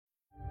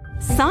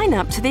Sign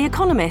up to The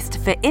Economist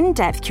for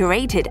in-depth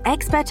curated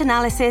expert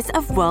analysis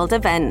of world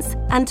events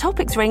and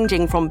topics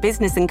ranging from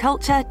business and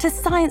culture to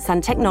science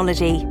and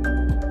technology.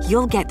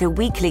 You'll get the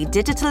weekly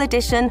digital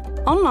edition,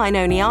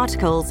 online-only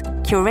articles,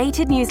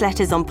 curated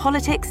newsletters on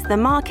politics, the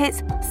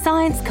markets,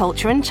 science,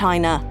 culture, and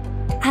China,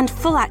 and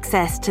full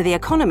access to The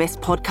Economist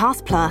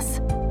Podcast Plus.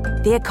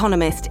 The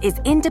Economist is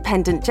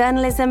independent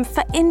journalism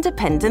for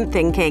independent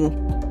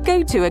thinking.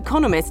 Go to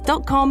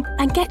economist.com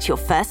and get your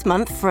first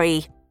month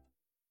free.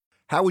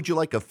 How would you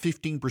like a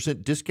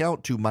 15%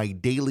 discount to my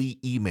daily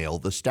email,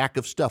 the stack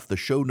of stuff, the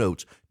show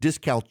notes,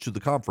 discounts to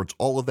the conference,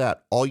 all of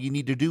that? All you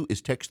need to do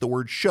is text the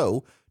word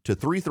show to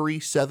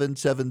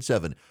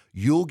 33777.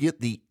 You'll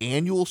get the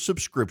annual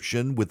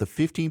subscription with a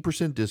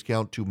 15%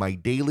 discount to my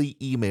daily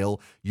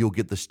email. You'll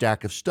get the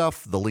stack of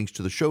stuff, the links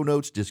to the show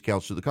notes,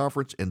 discounts to the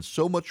conference, and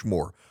so much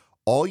more.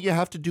 All you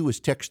have to do is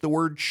text the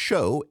word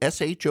show,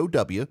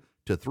 SHOW,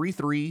 to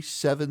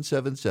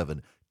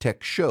 33777.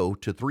 Text show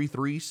to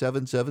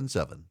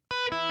 33777.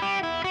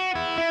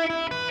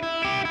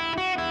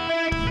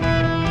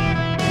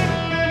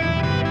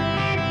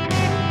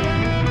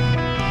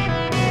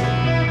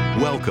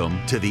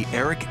 Welcome to the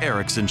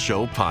Erickson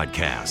Show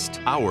podcast,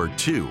 Hour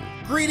 2.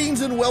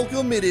 Greetings and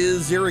welcome. It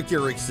is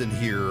Erickson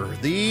here.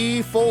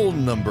 The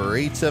phone number,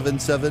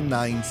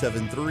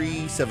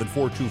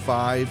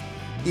 877-973-7425.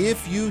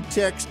 If you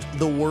text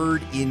the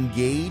word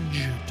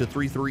engage to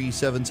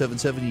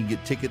 33777, you can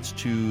get tickets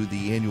to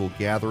the annual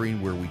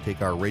gathering where we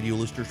take our radio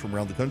listeners from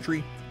around the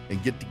country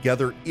and get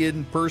together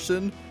in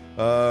person.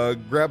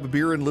 Grab a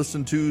beer and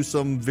listen to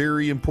some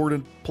very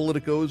important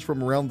politicos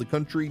from around the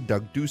country.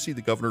 Doug Ducey,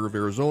 the governor of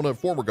Arizona,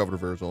 former governor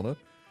of Arizona.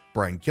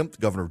 Brian Kemp, the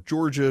governor of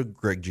Georgia.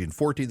 Greg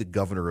Gianforte, the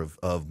governor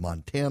of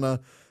Montana.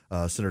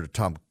 Senator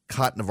Tom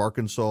Cotton of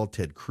Arkansas.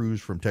 Ted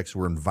Cruz from Texas.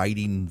 We're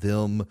inviting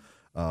them.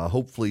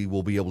 Hopefully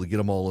we'll be able to get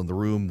them all in the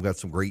room. We've got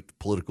some great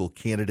political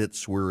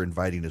candidates we're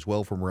inviting as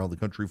well from around the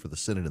country for the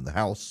Senate and the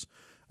House.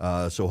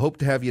 So hope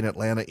to have you in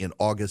Atlanta in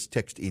August.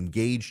 Text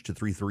engage to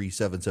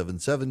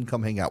 33777.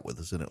 Come hang out with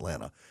us in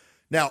Atlanta.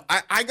 Now,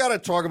 I got to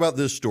talk about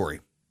this story.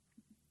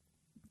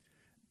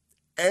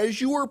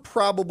 As you are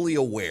probably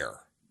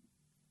aware,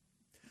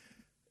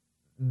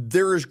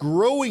 there is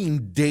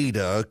growing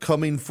data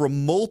coming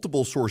from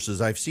multiple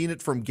sources. I've seen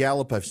it from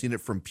Gallup. I've seen it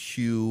from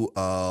Pew.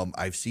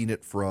 I've seen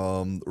it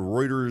from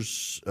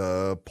Reuters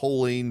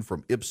polling,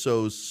 from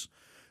Ipsos.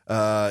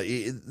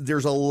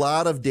 There's a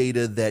lot of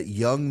data that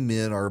young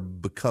men are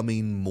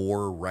becoming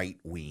more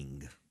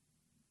right-wing.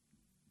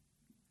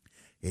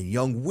 And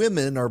young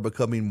women are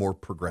becoming more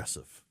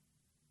progressive.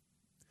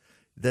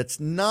 That's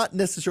not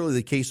necessarily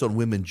the case on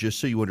women, just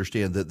so you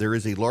understand that there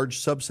is a large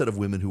subset of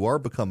women who are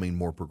becoming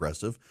more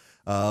progressive,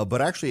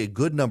 but actually a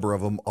good number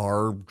of them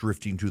are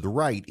drifting to the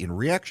right in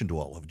reaction to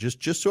all of it,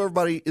 just so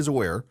everybody is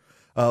aware.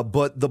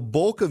 But the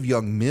bulk of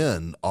young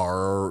men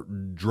are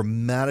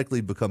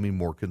dramatically becoming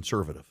more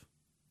conservative.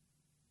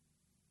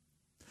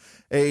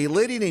 A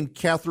lady named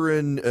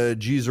Catherine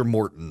Jeser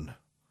Morton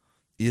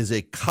is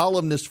a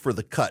columnist for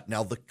The Cut.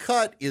 Now, The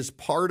Cut is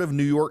part of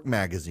New York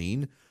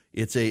Magazine.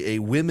 It's a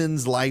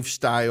women's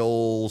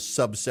lifestyle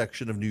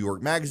subsection of New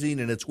York Magazine,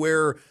 and it's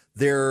where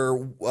their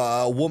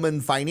woman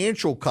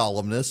financial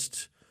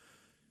columnist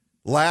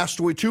last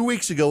week, 2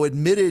 weeks ago,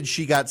 admitted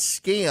she got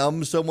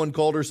scammed. Someone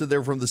called her, said they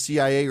were from the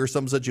CIA or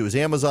some such. It was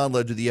Amazon,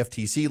 led to the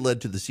FTC,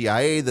 led to the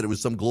CIA, that it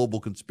was some global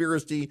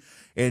conspiracy.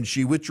 And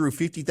she withdrew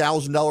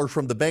 $50,000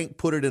 from the bank,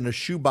 put it in a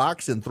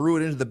shoebox, and threw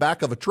it into the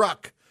back of a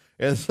truck.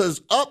 And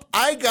says,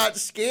 I got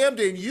scammed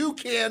and you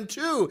can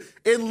too.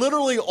 And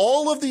literally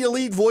all of the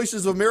elite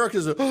voices of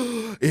America say,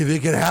 oh, if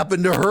it can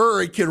happen to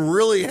her, it can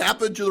really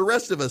happen to the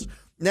rest of us.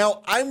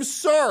 Now, I'm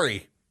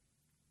sorry.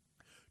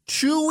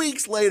 2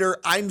 weeks later,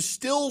 I'm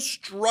still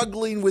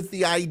struggling with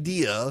the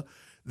idea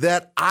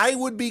that I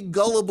would be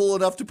gullible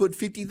enough to put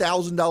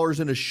 $50,000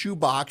 in a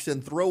shoebox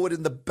and throw it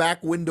in the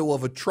back window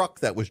of a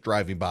truck that was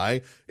driving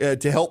by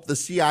to help the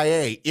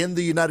CIA in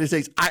the United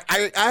States.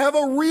 I have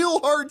a real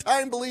hard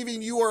time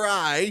believing you or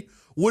I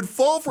would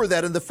fall for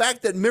that. And the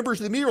fact that members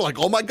of the media are like,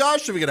 oh my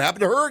gosh, if it can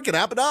happen to her, it can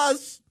happen to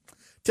us,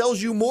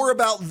 tells you more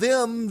about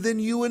them than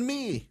you and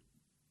me.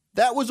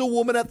 That was a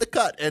woman at The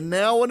Cut. And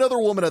now another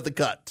woman at The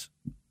Cut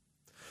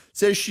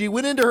says she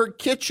went into her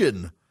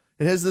kitchen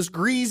and has this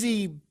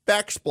greasy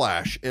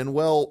backsplash. And,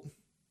 well,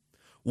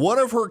 one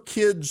of her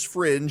kids'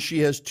 friends, she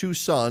has two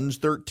sons,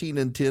 13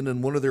 and 10,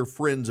 and one of their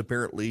friends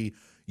apparently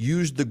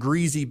used the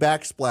greasy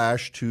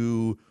backsplash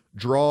to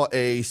draw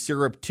a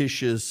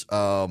surreptitious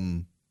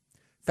phallic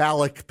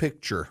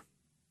picture.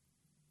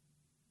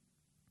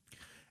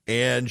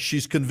 And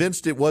she's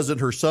convinced it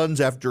wasn't her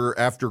sons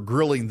after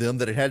grilling them,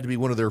 that it had to be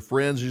one of their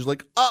friends. She's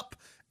like,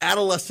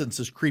 adolescence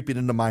is creeping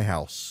into my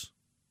house.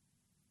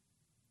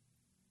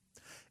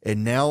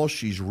 And now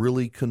she's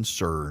really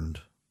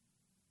concerned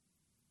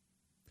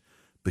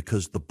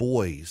because the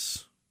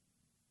boys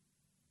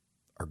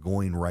are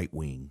going right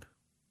wing.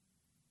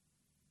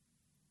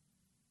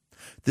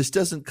 This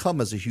doesn't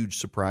come as a huge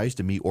surprise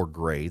to me or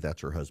Gray,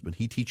 that's her husband.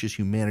 He teaches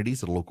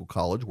humanities at a local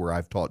college where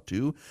I've taught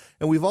too,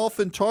 and we've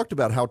often talked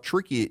about how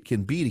tricky it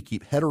can be to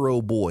keep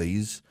hetero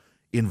boys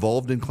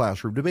involved in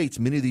classroom debates.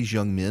 Many of these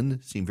young men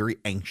seem very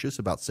anxious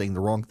about saying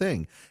the wrong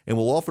thing and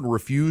will often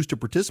refuse to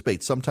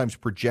participate, sometimes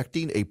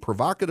projecting a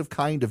provocative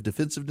kind of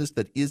defensiveness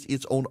that is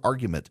its own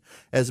argument.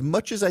 As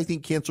much as I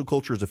think cancel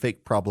culture is a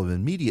fake problem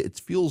in media,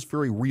 it feels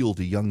very real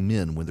to young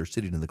men when they're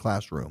sitting in the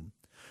classroom.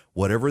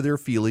 Whatever they're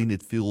feeling,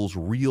 it feels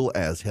real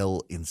as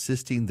hell.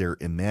 Insisting they're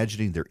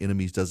imagining their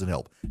enemies doesn't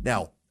help.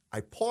 Now,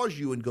 I pause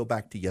you and go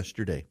back to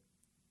yesterday.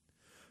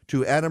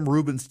 To Adam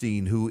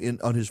Rubenstein, who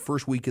on his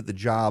first week at the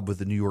job with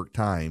the New York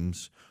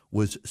Times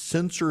was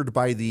censored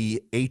by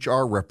the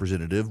HR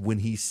representative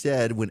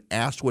when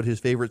asked what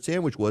his favorite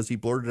sandwich was, he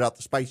blurted out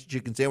the spicy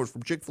chicken sandwich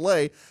from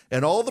Chick-fil-A,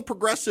 and all the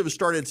progressives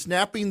started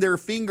snapping their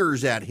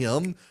fingers at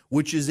him,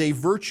 which is a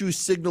virtue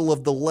signal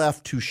of the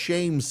left to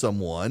shame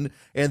someone.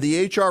 And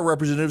the HR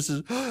representative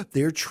says,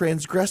 they're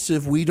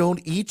transgressive. We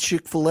don't eat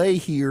Chick-fil-A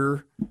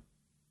here.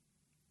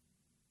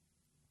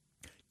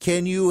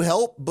 Can you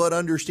help but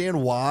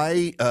understand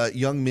why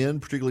young men,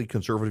 particularly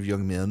conservative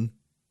young men,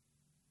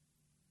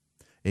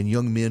 and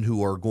young men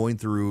who are going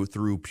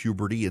through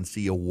puberty and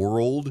see a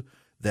world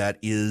that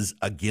is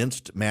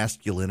against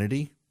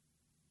masculinity?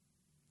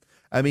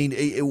 I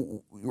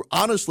mean,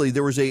 honestly,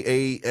 there was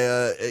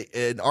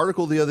an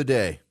article the other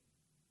day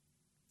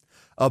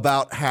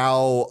about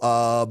how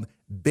I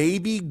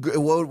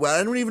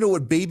don't even know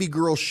what baby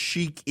girl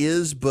chic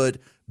is, but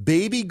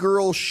baby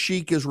girl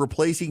chic is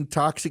replacing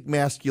toxic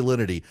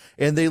masculinity.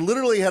 And they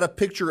literally had a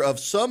picture of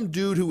some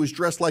dude who was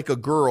dressed like a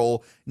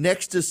girl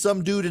next to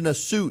some dude in a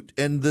suit.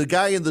 And the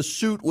guy in the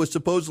suit was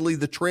supposedly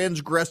the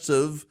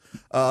transgressive,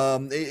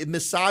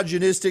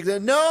 misogynistic.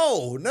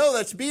 No,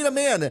 that's being a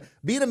man.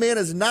 Being a man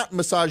is not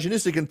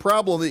misogynistic and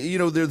problem. You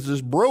know, there's this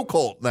bro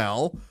cult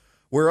now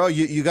where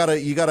you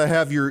gotta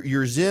have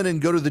your zen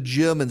and go to the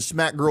gym and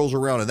smack girls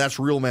around, and that's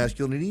real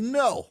masculinity.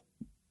 No.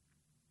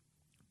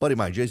 Buddy of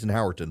mine, Jason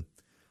Howerton,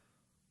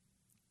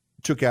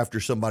 took after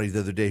somebody the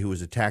other day who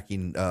was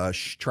attacking,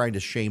 trying to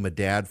shame a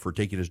dad for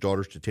taking his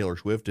daughters to Taylor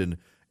Swift, and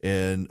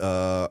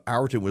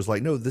Howerton was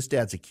like, no, this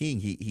dad's a king.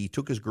 He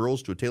took his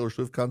girls to a Taylor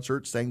Swift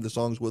concert, sang the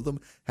songs with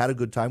them, had a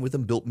good time with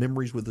them, built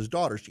memories with his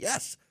daughters.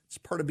 Yes, it's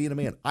part of being a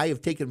man. I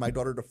have taken my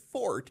daughter to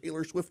 4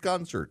 Taylor Swift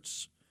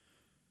concerts.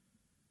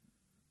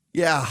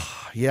 Yeah,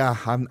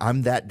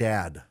 I'm that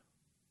dad.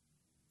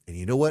 And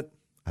you know what?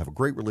 I have a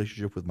great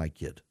relationship with my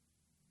kid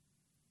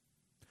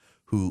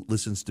who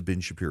listens to Ben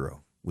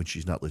Shapiro when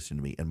she's not listening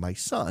to me. And my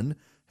son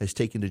has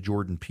taken to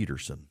Jordan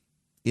Peterson.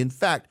 In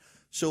fact,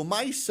 so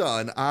my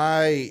son,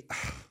 I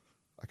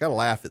got to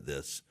laugh at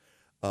this.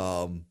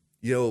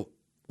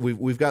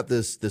 We've got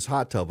this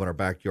hot tub in our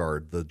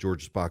backyard the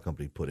Georgia Spa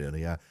Company put in.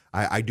 Yeah,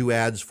 I do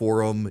ads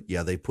for them.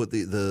 Yeah, they put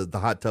the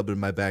hot tub in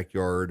my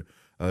backyard.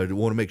 I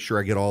want to make sure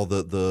I get all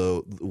the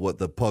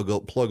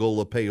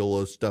plugola,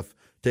 payola stuff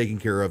taken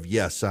care of.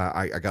 Yes,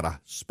 I got a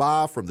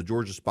spa from the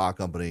Georgia Spa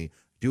Company,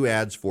 do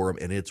ads for them,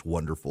 and it's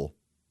wonderful.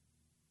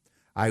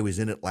 I was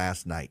in it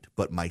last night,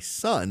 but my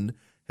son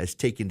has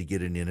taken to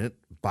getting in it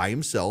by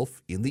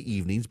himself in the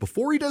evenings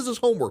before he does his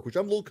homework, which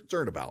I'm a little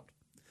concerned about.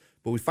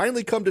 But we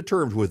finally come to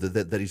terms with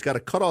it that he's got a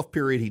cutoff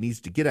period. He needs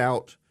to get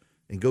out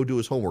and go do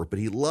his homework, but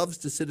he loves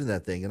to sit in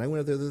that thing. And I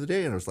went out there the other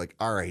day and I was like,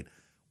 all right,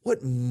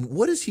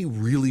 what is he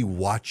really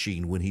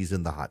watching when he's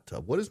in the hot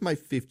tub? What is my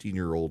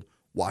 15-year-old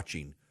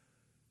watching?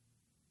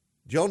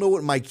 Do y'all know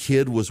what my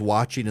kid was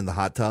watching in the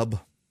hot tub?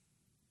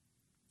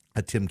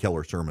 A Tim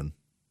Keller sermon.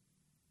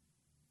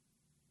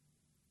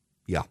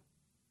 Yeah.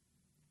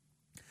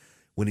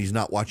 When he's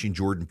not watching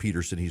Jordan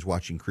Peterson, he's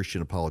watching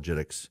Christian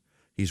apologetics.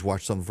 He's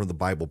watched something from the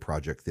Bible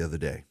Project the other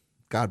day.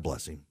 God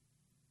bless him.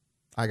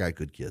 I got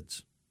good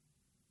kids.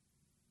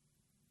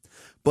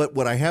 But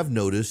what I have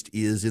noticed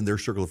is in their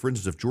circle of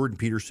friends, if Jordan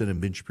Peterson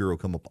and Ben Shapiro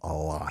come up a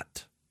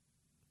lot.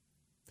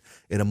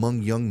 And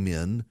among young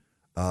men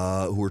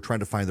who are trying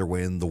to find their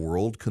way in the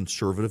world,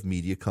 conservative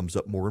media comes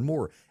up more and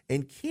more.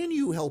 And can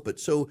you help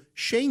it? So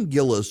Shane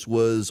Gillis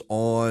was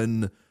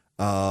on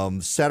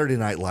Saturday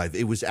Night Live.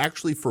 It was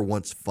actually for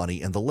once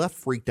funny, and the left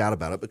freaked out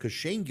about it because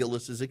Shane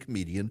Gillis is a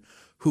comedian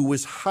who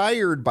was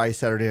hired by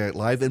Saturday Night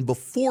Live, and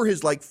before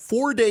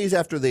 4 days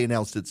after they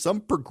announced it, some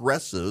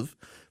progressive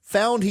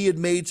found he had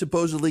made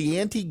supposedly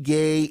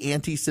anti-gay,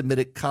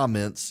 anti-Semitic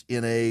comments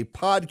in a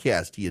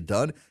podcast he had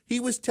done. He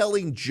was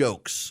telling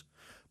jokes.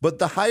 But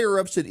the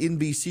higher-ups at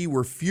NBC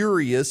were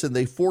furious, and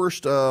they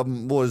forced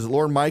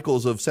Lorne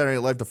Michaels of Saturday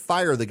Night Live to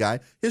fire the guy.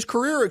 His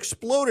career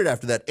exploded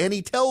after that, and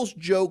he tells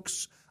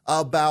jokes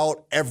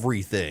about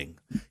everything.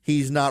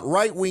 He's not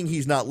right-wing,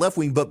 he's not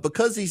left-wing, but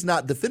because he's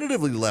not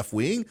definitively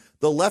left-wing,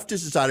 the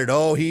leftists decided,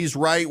 he's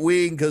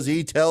right-wing because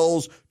he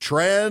tells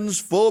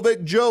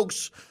transphobic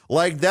jokes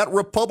like that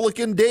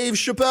Republican Dave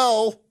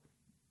Chappelle.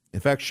 In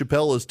fact,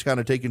 Chappelle has kind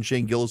of taken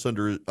Shane Gillis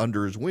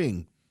under his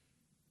wing.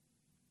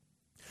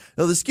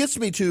 Now, this gets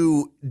me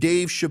to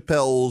Dave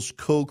Chappelle's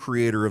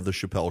co-creator of The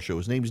Chappelle Show.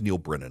 His name is Neil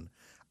Brennan.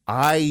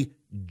 I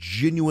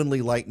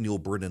genuinely like Neil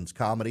Brennan's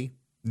comedy.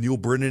 Neil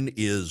Brennan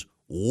is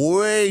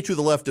way to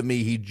the left of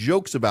me. He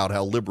jokes about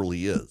how liberal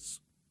he is.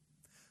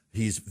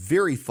 He's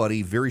very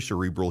funny, very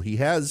cerebral. He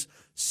has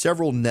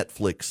several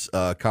Netflix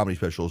comedy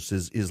specials.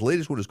 His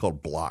latest one is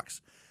called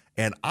Blocks.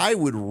 And I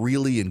would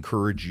really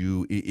encourage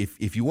you,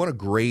 if you want a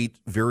great,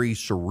 very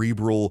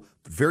cerebral,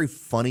 very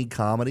funny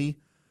comedy.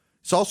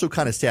 It's also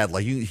kind of sad.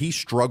 Like he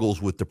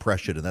struggles with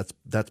depression, and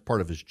that's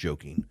part of his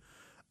joking.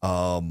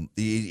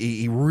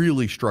 He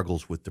really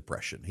struggles with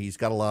depression. He's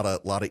got a lot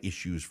of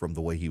issues from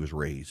the way he was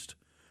raised,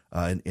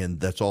 and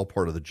that's all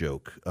part of the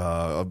joke,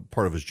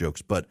 part of his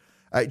jokes. But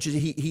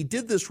he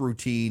did this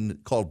routine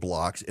called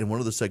Blocks, and one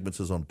of the segments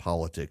is on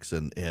politics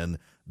and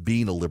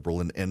being a liberal.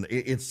 And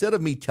instead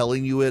of me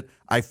telling you it,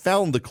 I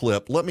found the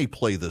clip. Let me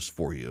play this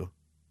for you.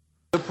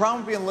 The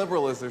problem with being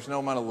liberal is there's no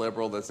amount of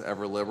liberal that's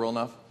ever liberal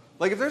enough.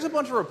 Like, if there's a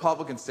bunch of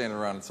Republicans standing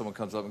around and someone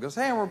comes up and goes,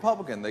 hey, I'm a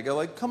Republican, they go,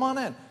 like, come on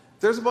in. If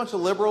there's a bunch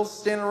of liberals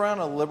standing around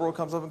and a liberal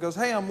comes up and goes,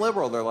 hey, I'm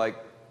liberal, they're like,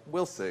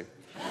 we'll see.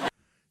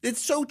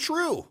 It's so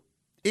true.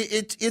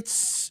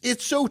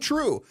 It's so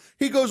true.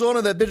 He goes on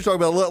in that bit to talk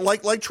about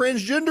like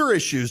transgender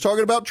issues,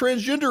 talking about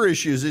transgender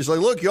issues. He's like,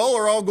 look, y'all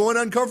are all going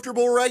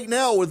uncomfortable right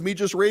now with me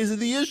just raising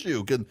the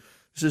issue. He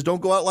says,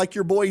 don't go out like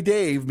your boy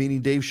Dave,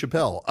 meaning Dave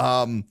Chappelle.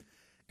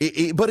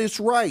 But it's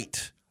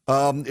right.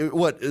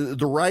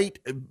 The right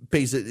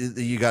pays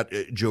it. You got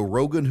Joe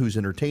Rogan, who's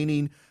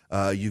entertaining.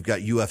 You've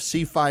got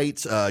UFC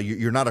fights.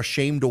 You're not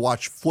ashamed to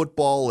watch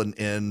football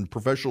and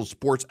professional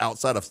sports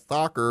outside of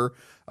soccer.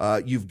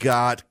 You've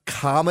got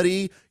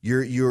comedy.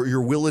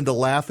 You're willing to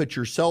laugh at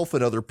yourself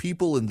and other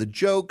people and the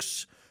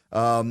jokes.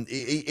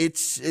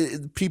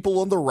 People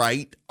on the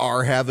right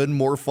are having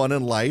more fun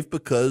in life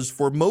because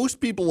for most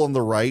people on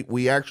the right,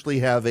 we actually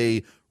have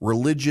a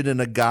religion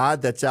and a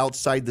God that's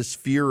outside the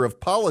sphere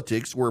of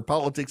politics, where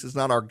politics is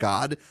not our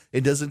God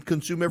and doesn't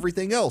consume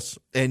everything else.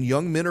 And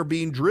young men are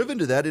being driven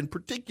to that in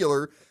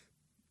particular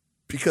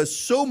because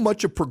so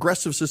much of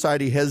progressive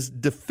society has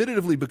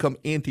definitively become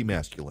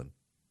anti-masculine.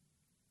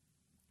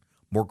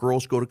 More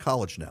girls go to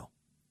college now.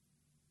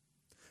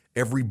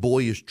 Every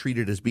boy is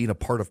treated as being a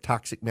part of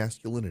toxic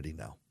masculinity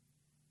now.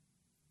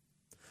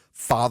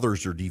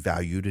 Fathers are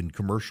devalued in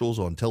commercials,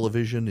 on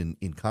television,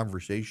 in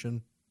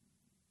conversation.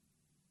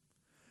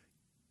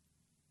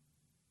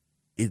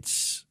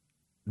 It's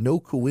no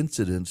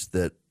coincidence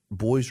that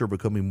boys are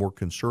becoming more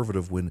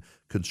conservative when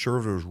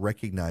conservatives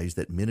recognize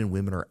that men and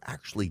women are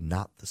actually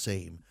not the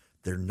same.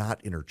 They're not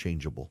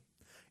interchangeable,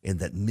 and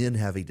that men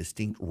have a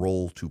distinct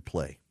role to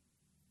play.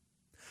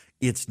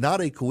 It's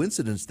not a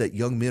coincidence that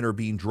young men are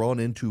being drawn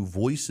into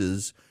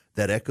voices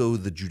that echo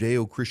the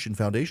Judeo-Christian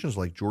foundations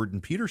like Jordan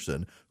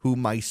Peterson, who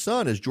my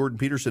son, as Jordan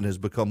Peterson has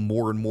become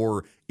more and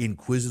more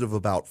inquisitive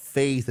about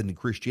faith and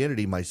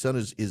Christianity, my son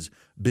is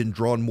been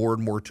drawn more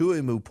and more to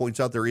him, who points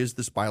out there is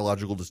this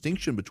biological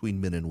distinction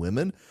between men and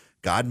women.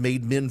 God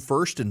made men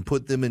first and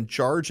put them in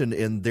charge,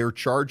 and their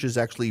charge is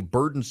actually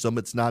burdensome.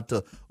 It's not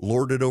to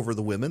lord it over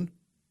the women.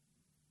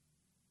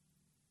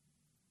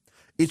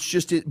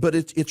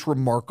 It's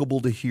remarkable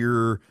to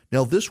hear.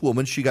 Now, this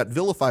woman, she got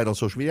vilified on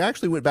social media. I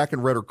actually went back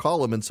and read her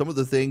column, and some of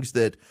the things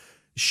that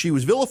she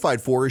was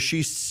vilified for is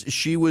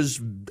she was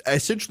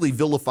essentially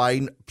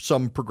vilifying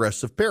some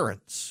progressive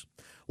parents.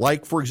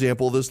 Like, for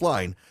example, this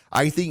line,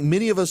 I think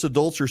many of us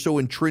adults are so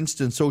entrenched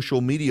in social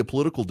media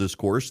political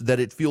discourse that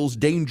it feels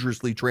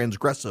dangerously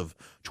transgressive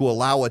to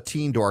allow a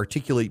teen to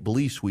articulate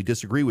beliefs we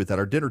disagree with at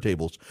our dinner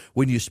tables.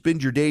 When you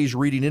spend your days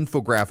reading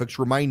infographics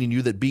reminding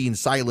you that being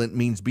silent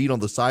means being on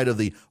the side of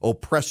the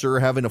oppressor,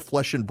 having a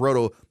flesh and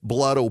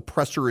blood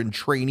oppressor in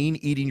training,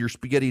 eating your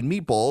spaghetti and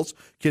meatballs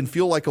can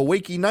feel like a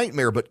waking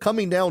nightmare, but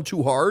coming down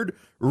too hard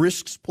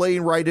risks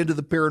playing right into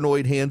the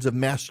paranoid hands of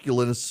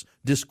masculinist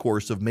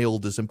discourse of male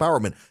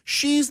disempowerment.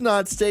 She's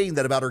not saying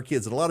that about her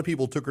kids, and a lot of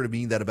people took her to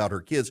mean that about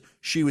her kids.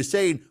 She was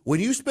saying when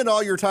you spend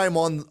all your time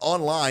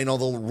online on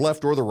the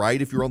left or the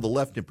right, if you're on the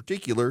left in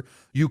particular,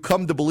 you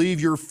come to believe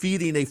you're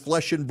feeding a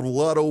flesh and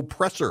blood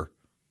oppressor.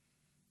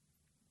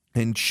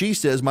 And she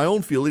says, my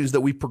own feeling is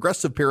that we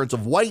progressive parents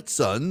of white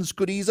sons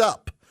could ease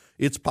up.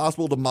 It's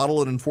possible to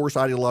model and enforce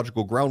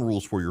ideological ground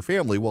rules for your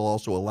family while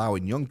also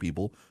allowing young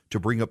people to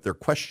bring up their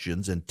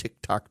questions and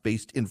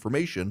TikTok-based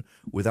information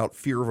without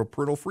fear of a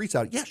parental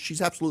freeze-out. Yes,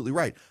 she's absolutely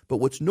right. But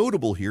what's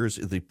notable here is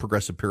the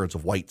progressive parents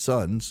of white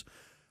sons.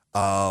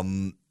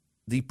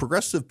 The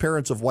progressive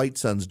parents of white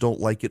sons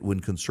don't like it when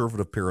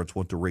conservative parents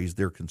want to raise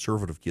their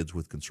conservative kids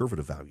with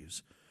conservative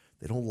values.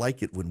 They don't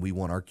like it when we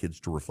want our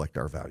kids to reflect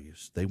our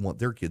values. They want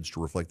their kids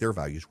to reflect their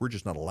values. We're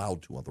just not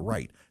allowed to on the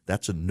right.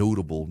 That's a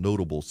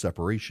notable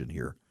separation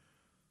here.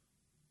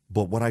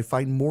 But what I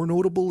find more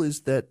notable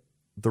is that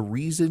the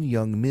reason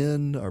young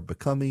men are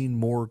becoming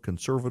more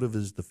conservative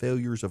is the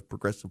failures of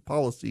progressive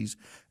policies.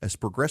 As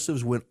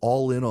progressives went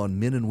all in on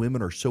men and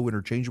women are so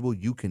interchangeable,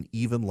 you can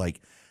even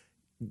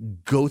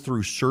go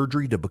through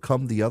surgery to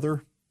become the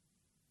other.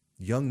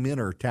 Young men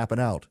are tapping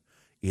out.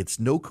 It's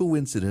no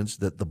coincidence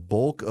that the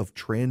bulk of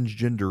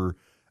transgender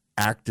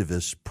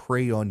activists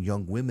prey on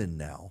young women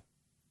now,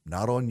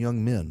 not on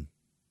young men.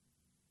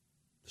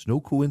 It's no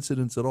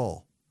coincidence at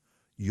all.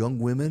 Young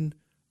women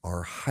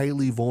are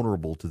highly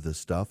vulnerable to this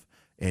stuff.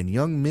 And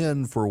young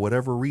men, for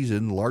whatever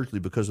reason, largely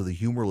because of the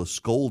humorless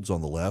scolds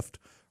on the left,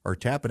 are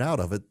tapping out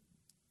of it.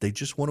 They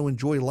just want to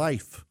enjoy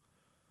life.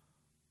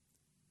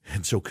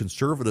 And so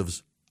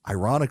conservatives,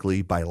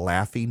 ironically, by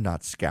laughing,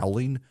 not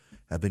scowling,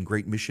 have been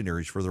great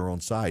missionaries for their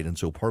own side. And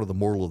so part of the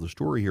moral of the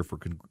story here for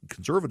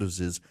conservatives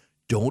is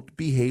don't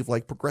behave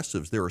like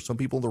progressives. There are some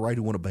people on the right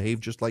who want to behave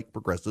just like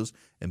progressives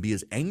and be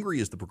as angry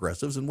as the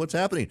progressives. And what's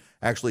happening?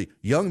 Actually,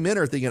 young men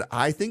are thinking,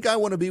 I think I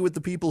want to be with the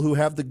people who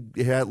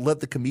let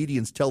the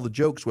comedians tell the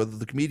jokes, whether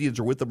the comedians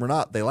are with them or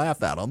not. They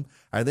laugh at them.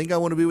 I think I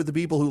want to be with the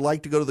people who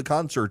like to go to the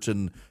concerts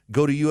and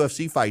go to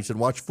UFC fights and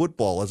watch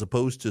football, as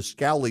opposed to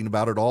scowling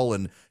about it all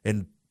and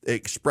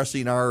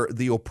expressing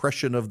the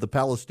oppression of the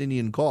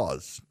Palestinian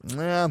cause.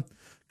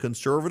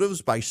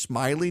 Conservatives, by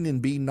smiling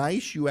and being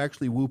nice, you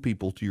actually woo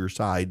people to your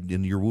side,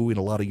 and you're wooing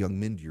a lot of young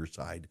men to your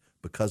side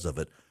because of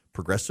it.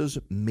 Progressives,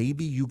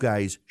 maybe you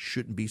guys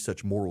shouldn't be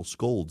such moral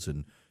scolds,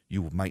 and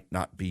you might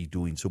not be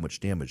doing so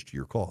much damage to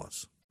your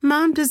cause.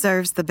 Mom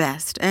deserves the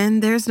best,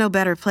 and there's no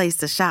better place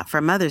to shop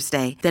for Mother's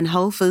Day than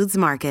Whole Foods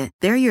Market.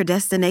 They're your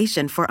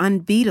destination for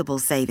unbeatable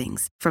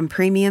savings, from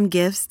premium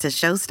gifts to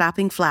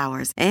show-stopping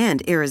flowers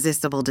and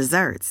irresistible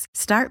desserts.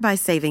 Start by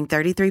saving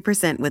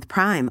 33% with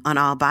Prime on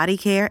all body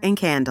care and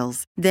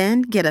candles.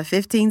 Then get a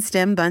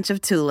 15-stem bunch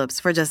of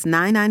tulips for just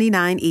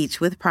 $9.99 each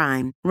with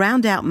Prime.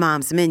 Round out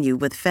Mom's menu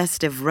with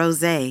festive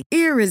rosé,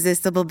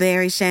 irresistible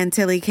berry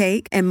chantilly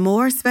cake, and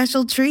more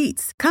special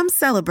treats. Come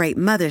celebrate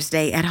Mother's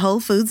Day at Whole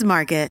Foods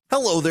Market.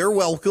 Hello there,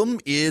 welcome.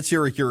 It's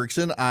Erick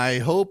Erickson. I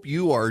hope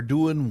you are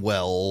doing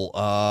well.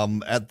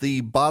 At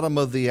the bottom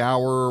of the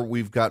hour,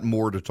 we've got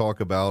more to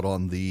talk about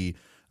on the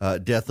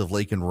death of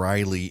Laken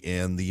Riley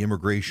and the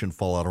immigration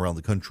fallout around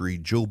the country.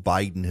 Joe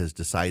Biden has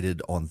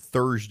decided on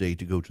Thursday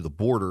to go to the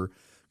border.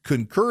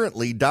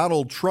 Concurrently,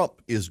 Donald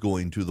Trump is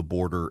going to the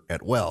border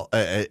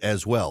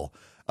as well.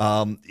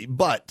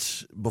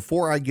 But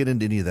before I get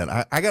into any of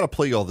that, I got to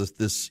play all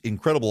this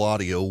incredible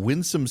audio.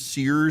 Winsome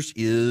Sears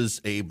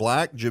is a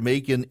black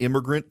Jamaican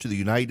immigrant to the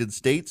United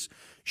States.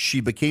 She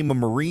became a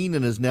Marine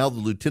and is now the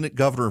lieutenant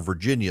governor of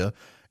Virginia,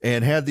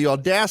 and had the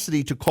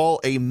audacity to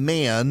call a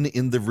man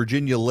in the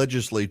Virginia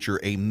legislature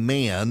a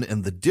man,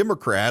 and the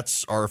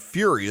Democrats are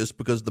furious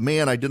because the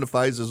man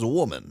identifies as a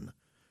woman.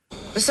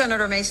 The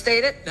senator may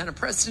state it. Madam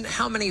President,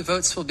 how many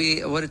votes would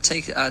it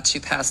take to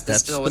pass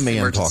this That's bill with the the man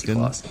emergency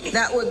talking. clause?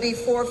 That would be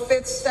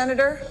 4/5,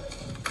 Senator.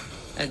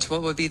 And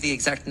what would be the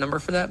exact number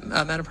for that,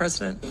 Madam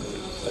President?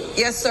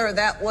 Yes, sir.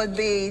 That would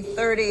be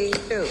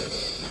 32.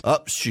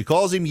 She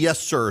calls him yes,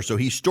 sir. So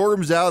he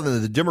storms out,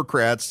 and the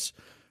Democrats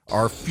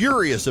are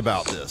furious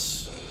about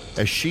this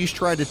as she's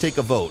tried to take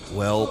a vote.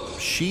 Well,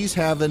 she's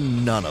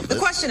having none of it. The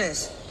question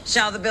is,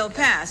 shall the bill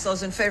pass?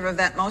 Those in favor of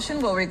that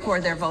motion will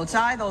record their votes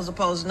aye. Those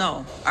opposed,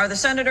 no. Are the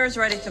senators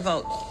ready to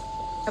vote?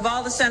 Have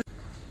all the senators?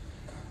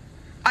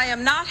 I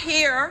am not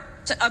here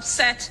to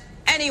upset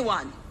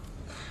anyone.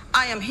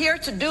 I am here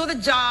to do the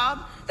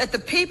job that the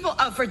people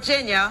of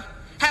Virginia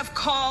have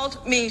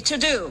called me to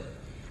do,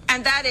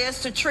 and that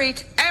is to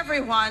treat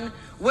everyone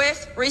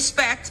with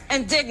respect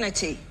and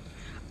dignity.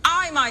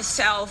 I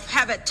myself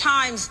have at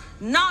times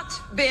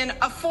not been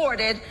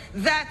afforded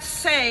that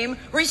same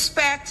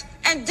respect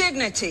and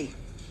dignity.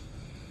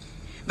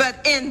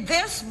 But in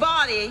this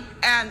body,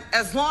 and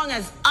as long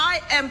as I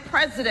am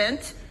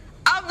president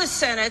of the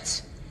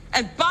Senate,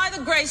 and by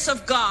the grace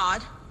of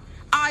God,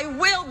 I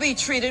will be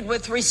treated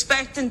with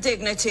respect and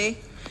dignity,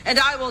 and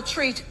I will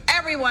treat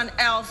everyone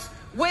else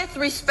with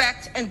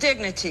respect and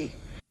dignity.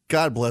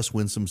 God bless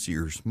Winsome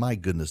Sears. My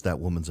goodness,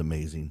 that woman's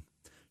amazing.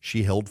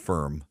 She held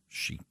firm.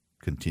 She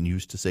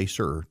continues to say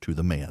sir to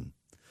the man.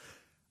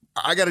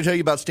 I got to tell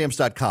you about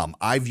Stamps.com.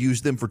 I've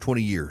used them for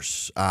 20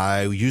 years.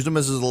 I used them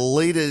as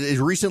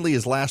recently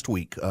as last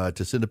week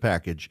to send a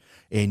package,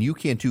 and you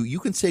can too. You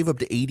can save up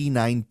to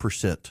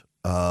 89%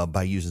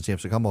 by using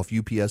Stamps.com off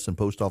UPS and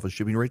post office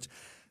shipping rates.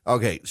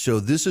 Okay,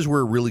 so this is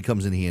where it really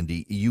comes in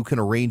handy. You can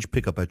arrange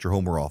pickup at your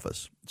home or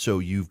office. So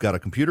you've got a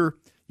computer,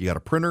 you got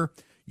a printer,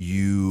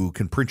 you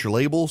can print your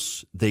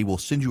labels. They will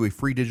send you a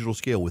free digital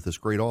scale with this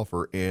great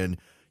offer, and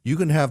you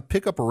can have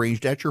pickup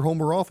arranged at your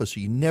home or office, so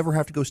you never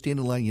have to go stand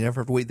in line. You never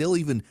have to wait. They'll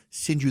even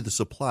send you the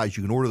supplies.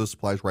 You can order the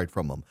supplies right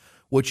from them.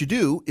 What you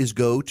do is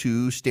go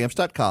to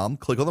Stamps.com,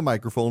 click on the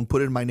microphone,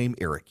 put in my name,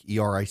 Erick,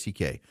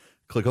 E-R-I-C-K.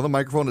 Click on the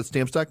microphone at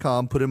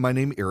Stamps.com, put in my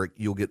name, Erick.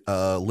 You'll get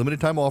a limited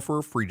time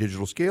offer, free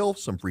digital scale,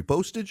 some free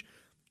postage.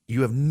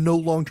 You have no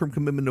long-term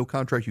commitment, no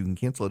contract. You can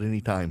cancel at any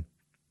time.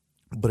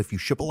 But if you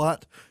ship a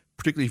lot,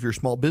 particularly if you're a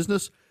small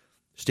business,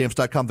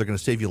 Stamps.com, they're going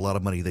to save you a lot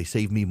of money. They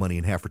saved me money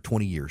in half for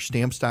 20 years.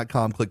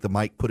 Stamps.com, click the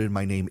mic, put in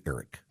my name,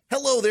 Erick.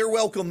 Hello there,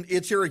 welcome.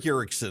 It's Erick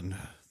Erickson.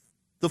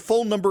 The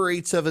phone number,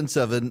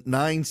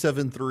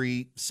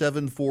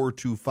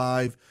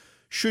 877-973-7425.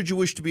 Should you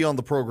wish to be on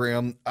the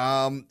program,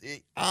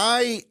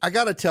 I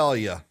got to tell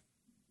you,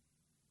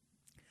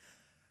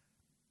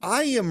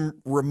 I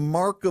am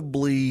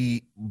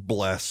remarkably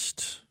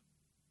blessed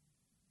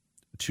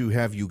to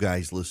have you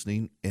guys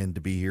listening and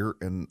to be here,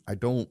 and I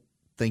don't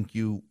thank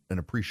you and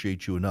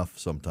appreciate you enough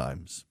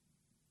sometimes.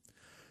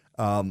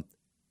 And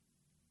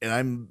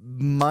I'm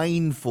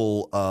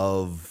mindful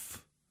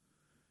of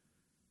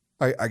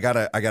I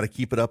gotta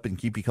keep it up and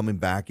keep you coming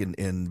back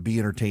and be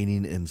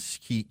entertaining and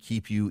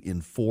keep you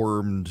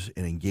informed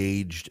and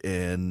engaged,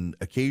 and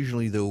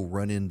occasionally though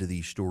run into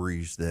these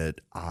stories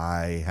that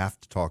I have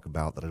to talk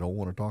about that I don't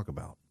want to talk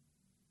about.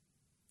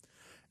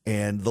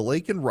 And the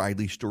Laken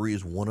Riley story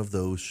is one of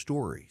those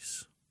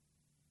stories,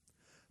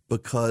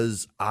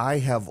 because I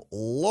have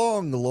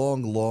long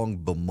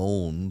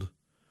bemoaned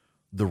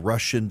the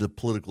rush into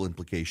political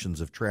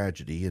implications of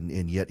tragedy,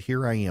 and yet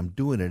here I am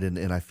doing it,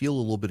 and I feel a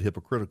little bit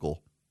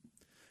hypocritical.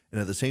 And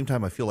at the same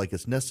time, I feel like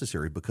it's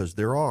necessary, because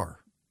there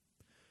are.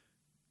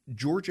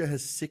 Georgia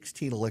has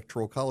 16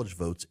 electoral college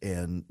votes,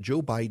 and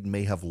Joe Biden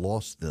may have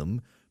lost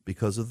them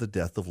because of the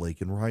death of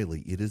Laken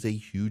Riley. It is a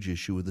huge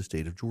issue in the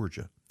state of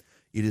Georgia.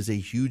 It is a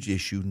huge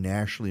issue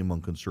nationally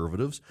among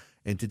conservatives.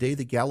 And today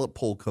the Gallup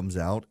poll comes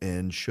out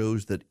and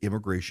shows that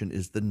immigration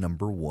is the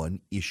number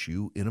one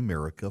issue in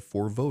America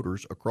for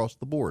voters across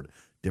the board.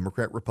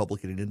 Democrat,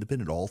 Republican, and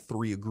Independent, all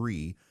three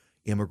agree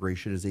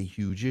immigration is a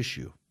huge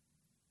issue.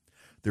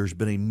 There's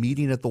been a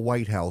meeting at the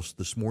White House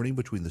this morning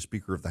between the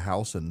Speaker of the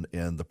House and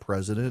the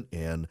President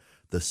and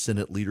the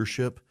Senate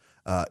leadership.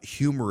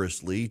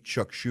 Humorously,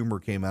 Chuck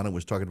Schumer came out and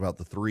was talking about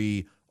the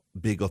three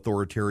big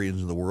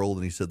authoritarians in the world,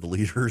 and he said the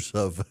leaders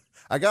of,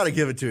 I got to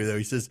give it to you, though.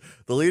 He says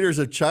the leaders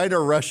of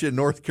China, Russia, and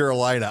North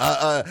Korea.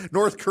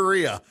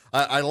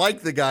 I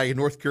like the guy in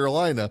North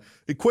Carolina.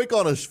 Quick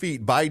on his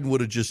feet, Biden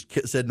would have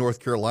just said North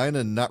Carolina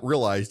and not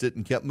realized it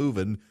and kept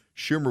moving.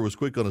 Schumer was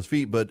quick on his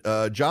feet,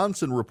 but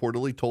Johnson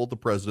reportedly told the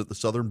president the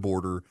southern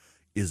border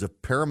is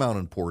of paramount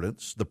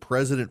importance. The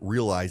president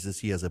realizes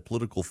he has a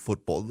political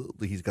football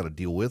he's got to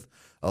deal with,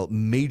 a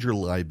major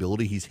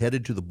liability. He's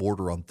headed to the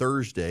border on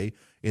Thursday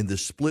in the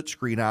split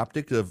screen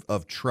optic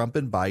of Trump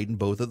and Biden,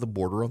 both at the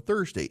border on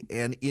Thursday.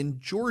 And in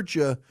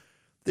Georgia,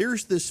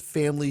 there's this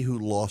family who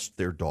lost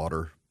their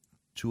daughter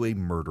to a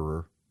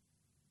murderer.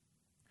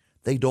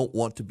 They don't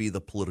want to be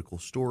the political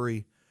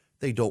story.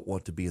 They don't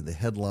want to be in the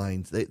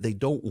headlines. They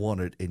don't want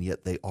it, and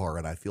yet they are.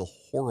 And I feel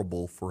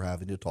horrible for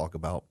having to talk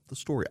about the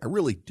story. I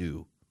really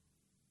do.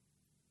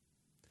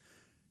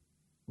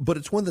 But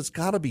it's one that's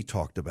got to be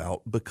talked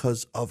about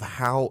because of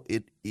how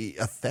it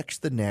affects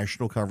the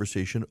national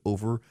conversation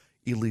over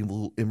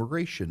illegal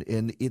immigration.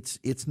 And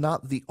it's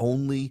not the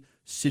only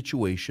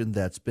situation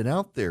that's been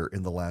out there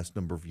in the last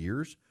number of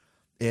years.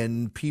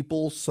 And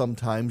people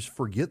sometimes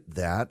forget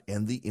that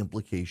and the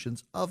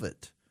implications of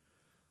it.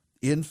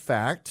 In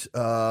fact,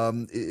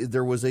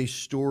 there was a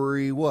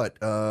story,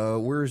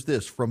 where is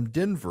this? From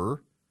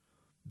Denver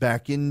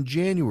back in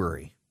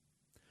January.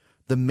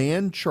 The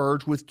man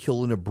charged with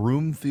killing a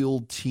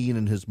Broomfield teen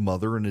and his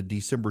mother in a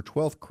December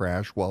 12th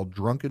crash while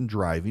drunken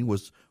driving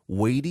was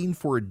waiting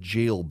for a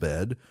jail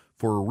bed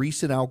for a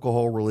recent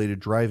alcohol-related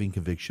driving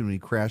conviction when he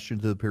crashed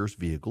into the pair's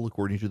vehicle,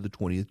 according to the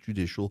 20th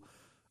Judicial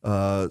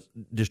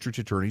District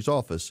Attorney's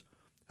Office.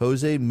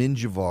 Jose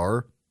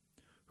Minjavar,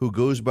 who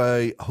goes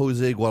by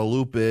Jose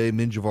Guadalupe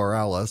Minjavar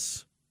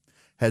Alice,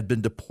 had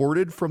been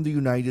deported from the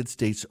United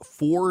States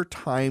 4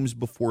 times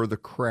before the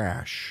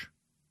crash.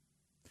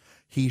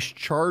 He's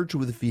charged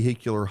with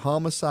vehicular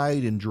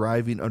homicide and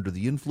driving under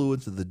the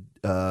influence of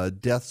the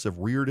deaths of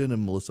Reardon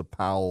and Melissa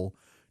Powell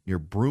near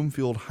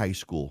Broomfield High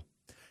School.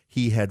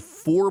 He had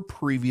 4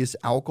 previous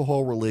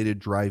alcohol-related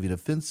driving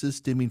offenses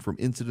stemming from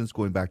incidents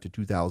going back to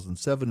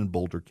 2007 in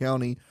Boulder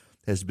County,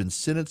 has been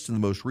sentenced in the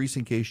most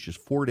recent case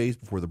just 4 days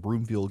before the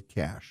Broomfield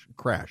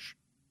crash.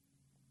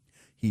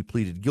 He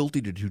pleaded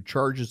guilty to 2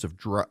 charges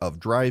of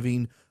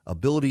driving,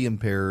 ability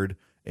impaired,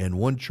 and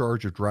 1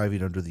 charge of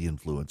driving under the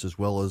influence, as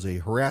well as a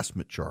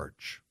harassment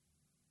charge.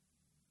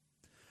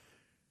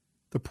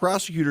 The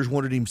prosecutors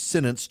wanted him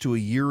sentenced to a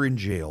year in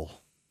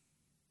jail,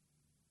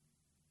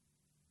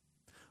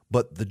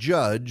 but the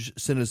judge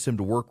sentenced him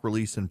to work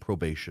release and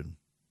probation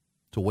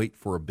to wait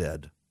for a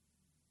bed.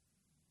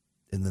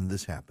 And then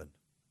this happened.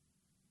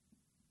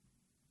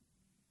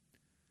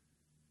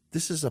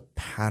 This is a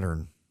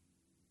pattern.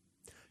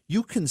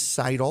 You can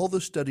cite all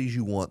the studies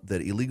you want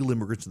that illegal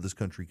immigrants in this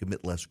country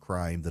commit less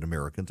crime than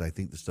Americans. I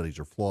think the studies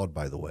are flawed,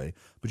 by the way.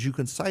 But you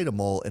can cite them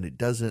all, and it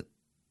doesn't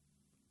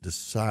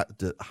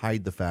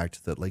hide the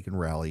fact that Laken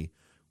Riley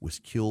was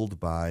killed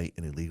by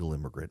an illegal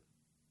immigrant.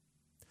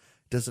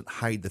 It doesn't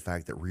hide the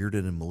fact that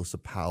Reardon and Melissa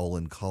Powell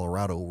in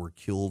Colorado were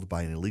killed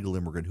by an illegal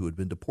immigrant who had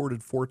been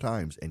deported 4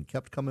 times and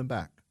kept coming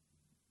back.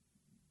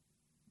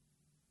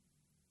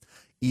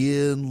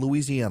 In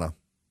Louisiana,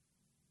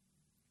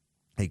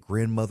 a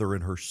grandmother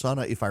and her son,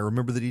 if I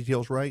remember the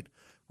details right,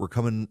 were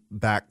coming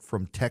back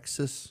from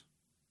Texas,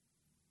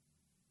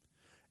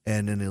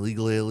 and an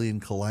illegal alien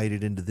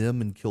collided into them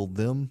and killed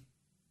them.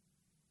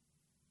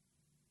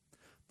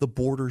 The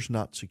border's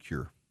not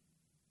secure.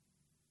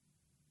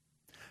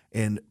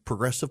 And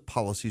progressive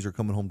policies are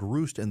coming home to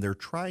roost, and they're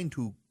trying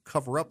to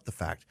cover up the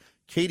fact.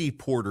 Katie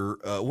Porter,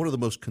 one of the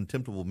most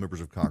contemptible members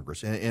of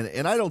Congress,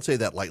 and I don't say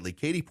that lightly.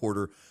 Katie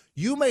Porter,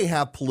 you may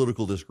have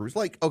political discourse.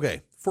 Like,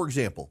 okay, for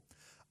example,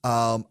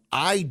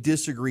 I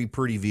disagree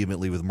pretty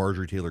vehemently with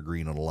Marjorie Taylor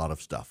Greene on a lot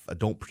of stuff. I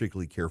don't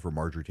particularly care for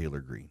Marjorie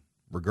Taylor Greene,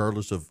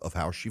 regardless of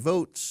how she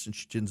votes, and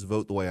she tends to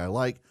vote the way I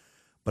like,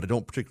 but I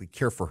don't particularly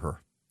care for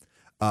her.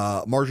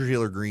 Marjorie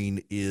Taylor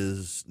Greene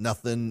is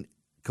nothing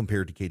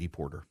compared to Katie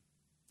Porter.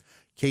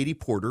 Katie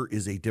Porter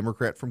is a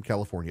Democrat from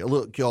California.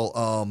 Look,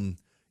 y'all,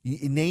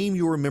 name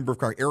your member of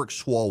Congress. Erick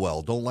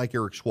Swalwell. Don't like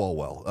Erick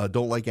Swalwell.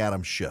 Don't like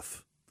Adam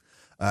Schiff.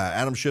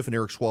 Adam Schiff and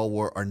Erick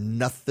Swalwell are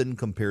nothing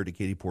compared to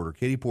Katie Porter.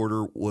 Katie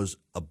Porter was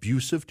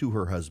abusive to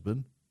her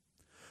husband.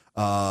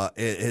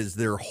 As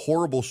there are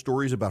horrible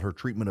stories about her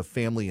treatment of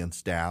family and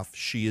staff.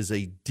 She is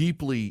a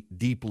deeply,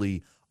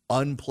 deeply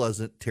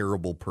unpleasant,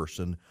 terrible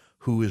person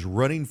who is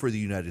running for the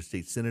United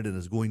States Senate and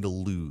is going to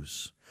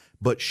lose.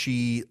 But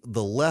the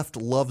left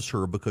loves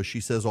her because she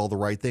says all the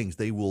right things.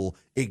 They will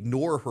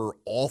ignore her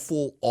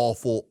awful,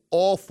 awful,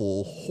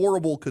 awful,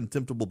 horrible,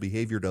 contemptible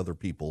behavior to other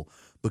people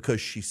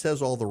because she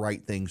says all the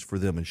right things for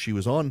them. And she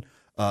was on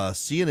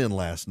CNN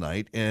last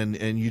night, and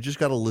you just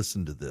got to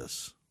listen to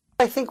this.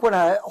 I think when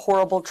a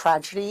horrible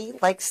tragedy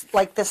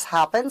like this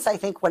happens, I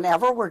think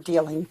whenever we're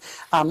dealing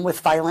with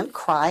violent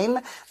crime,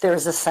 there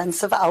is a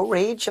sense of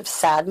outrage, of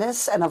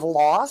sadness, and of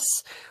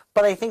loss.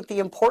 But I think the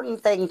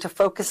important thing to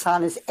focus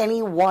on is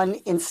any one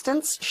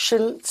instance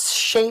shouldn't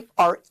shape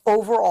our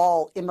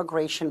overall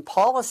immigration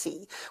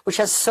policy, which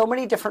has so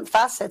many different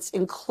facets,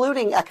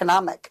 including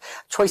economic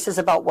choices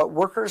about what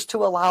workers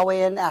to allow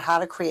in and how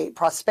to create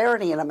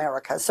prosperity in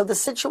America. So the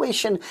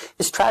situation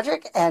is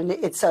tragic and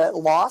it's a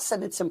loss,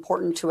 and it's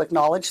important to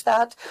acknowledge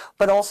that,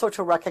 but also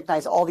to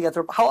recognize how all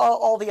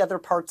the other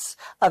parts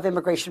of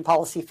immigration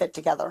policy fit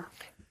together.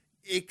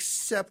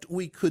 Except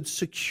we could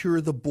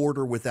secure the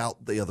border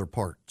without the other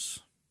parts.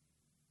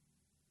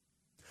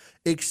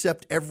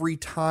 Except every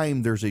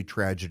time there's a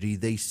tragedy,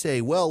 they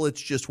say, well,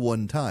 it's just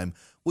one time.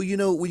 Well, you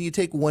know, when you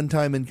take one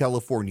time in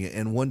California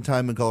and one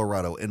time in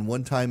Colorado and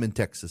one time in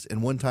Texas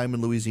and one time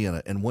in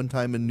Louisiana and one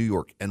time in New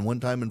York and one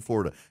time in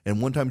Florida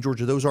and one time in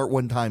Georgia, those aren't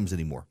one times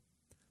anymore.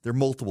 They're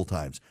multiple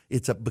times.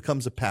 It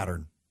becomes a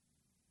pattern.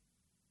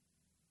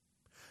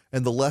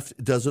 And the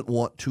left doesn't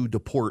want to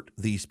deport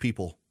these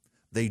people.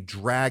 They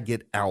drag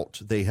it out.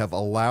 They have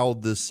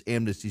allowed this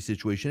amnesty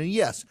situation. And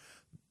yes,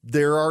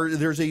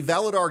 there's a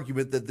valid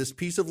argument that this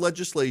piece of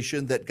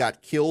legislation that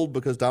got killed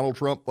because Donald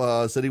Trump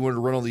said he wanted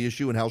to run on the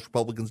issue and House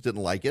Republicans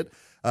didn't like it,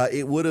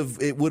 it would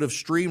have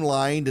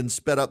streamlined and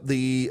sped up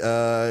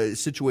the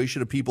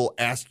situation of people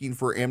asking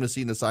for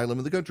amnesty and asylum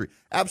in the country.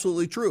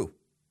 Absolutely true.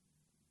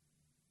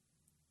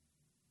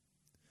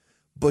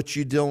 But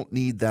you don't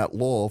need that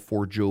law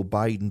for Joe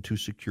Biden to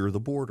secure the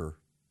border.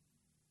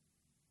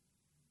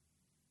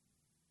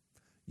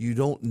 You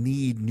don't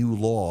need new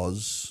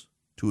laws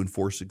to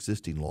enforce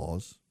existing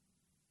laws.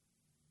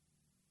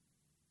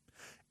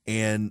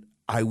 And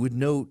I would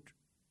note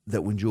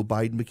that when Joe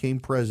Biden became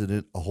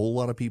president, a whole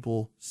lot of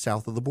people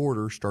south of the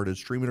border started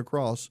streaming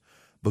across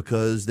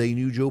because they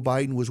knew Joe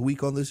Biden was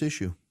weak on this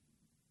issue.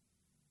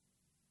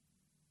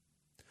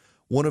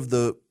 One of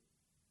the,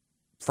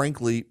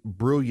 frankly,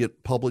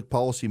 brilliant public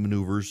policy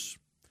maneuvers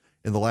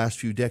in the last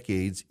few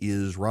decades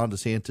is Ron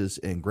DeSantis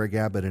and Greg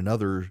Abbott and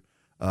others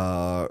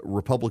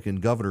Republican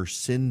governors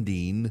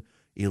sending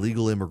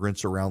illegal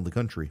immigrants around the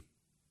country,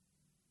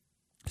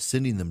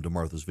 sending them to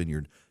Martha's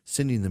Vineyard,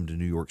 sending them to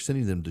New York,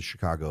 sending them to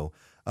Chicago.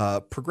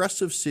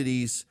 Progressive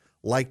cities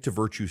like to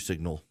virtue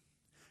signal,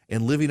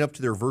 and living up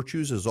to their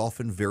virtues is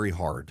often very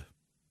hard.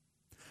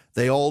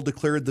 They all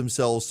declared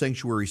themselves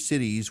sanctuary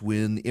cities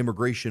when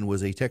immigration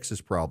was a Texas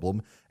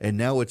problem, and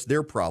now it's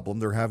their problem.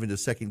 They're having to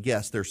second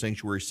guess their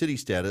sanctuary city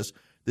status.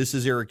 This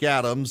is Erick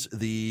Adams,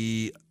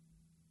 the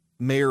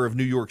mayor of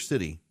New York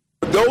City.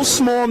 Those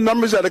small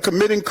numbers that are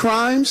committing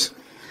crimes,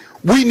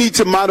 we need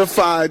to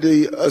modify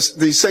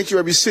the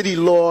sanctuary city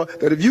law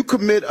that if you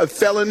commit a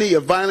felony,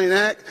 a violent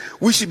act,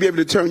 we should be able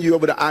to turn you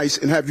over to ICE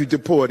and have you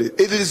deported.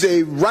 It is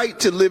a right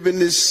to live in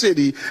this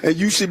city, and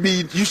you should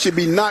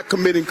be not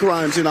committing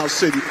crimes in our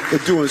city for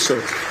doing so.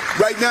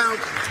 Right now,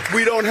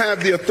 we don't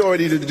have the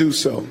authority to do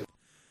so.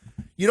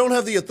 You don't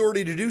have the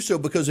authority to do so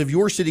because if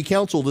your city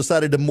council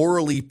decided to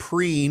morally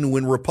preen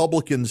when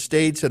Republican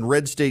states and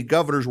red state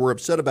governors were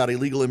upset about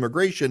illegal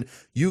immigration,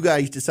 you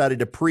guys decided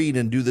to preen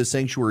and do the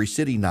sanctuary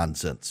city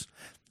nonsense.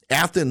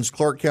 Athens,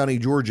 Clark County,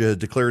 Georgia,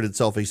 declared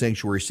itself a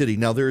sanctuary city.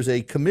 Now, there's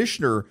a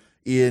commissioner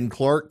in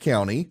Clark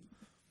County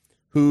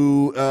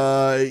who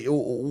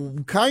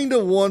kind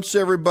of wants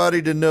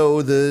everybody to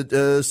know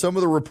that some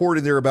of the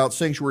reporting there about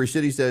sanctuary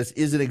city status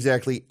isn't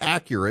exactly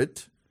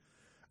accurate.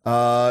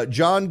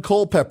 John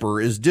Culpepper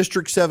is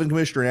District 7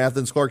 Commissioner in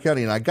Athens, Clark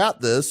County, and I got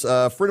this.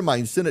 A friend of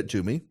mine sent it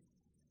to me. It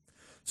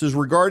says,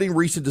 regarding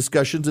recent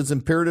discussions, it's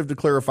imperative to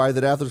clarify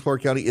that Athens,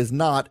 Clark County is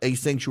not a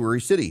sanctuary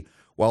city.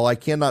 While I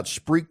cannot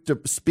speak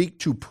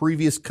to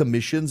previous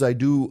commissions, I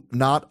do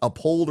not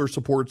uphold or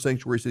support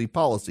sanctuary city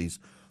policies.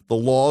 The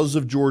laws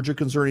of Georgia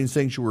concerning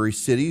sanctuary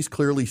cities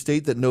clearly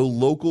state that no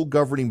local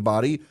governing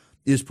body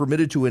is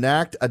permitted to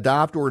enact,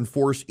 adopt, or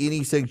enforce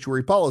any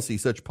sanctuary policy.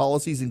 Such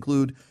policies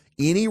include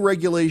any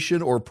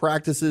regulation or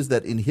practices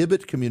that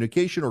inhibit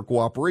communication or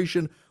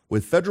cooperation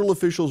with federal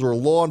officials or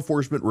law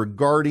enforcement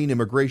regarding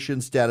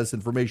immigration status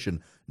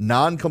information.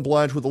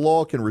 Non-compliance with the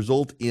law can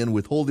result in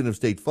withholding of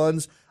state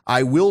funds.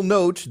 I will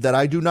note that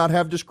I do not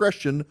have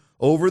discretion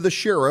over the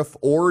sheriff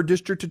or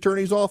district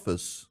attorney's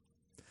office.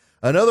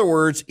 In other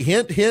words,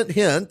 hint, hint,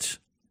 hint,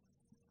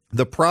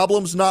 the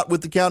problem's not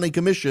with the county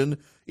commission,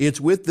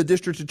 it's with the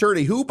district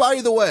attorney, who,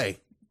 by the way,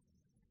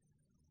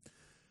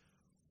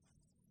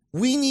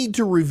 we need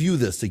to review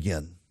this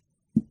again.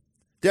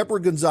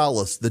 Deborah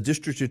Gonzalez, the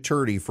district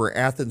attorney for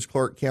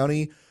Athens-Clarke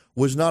County,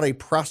 was not a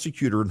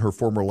prosecutor in her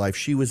former life.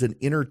 She was an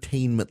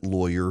entertainment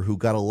lawyer who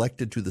got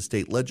elected to the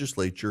state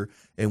legislature,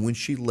 and when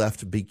she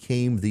left,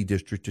 became the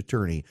district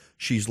attorney.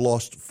 She's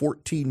lost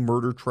 14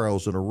 murder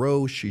trials in a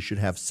row. She should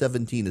have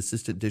 17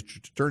 assistant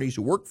district attorneys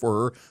who work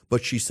for her,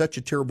 but she's such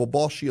a terrible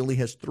boss, she only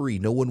has 3.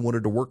 No one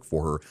wanted to work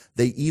for her.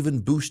 They even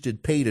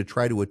boosted pay to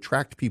try to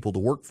attract people to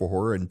work for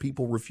her, and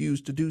people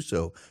refused to do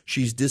so.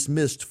 She's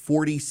dismissed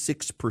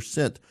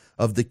 46%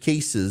 of the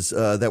cases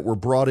that were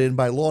brought in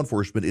by law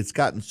enforcement. It's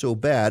gotten so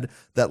bad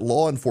that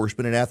law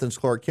enforcement in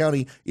Athens-Clarke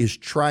County is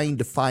trying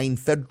to find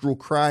federal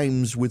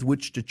crimes with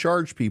which to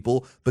charge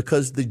people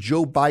because the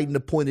Joe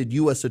Biden-appointed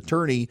U.S.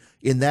 attorney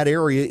in that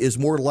area is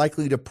more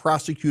likely to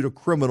prosecute a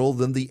criminal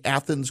than the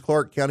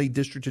Athens-Clarke County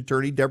District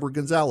Attorney, Deborah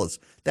Gonzalez.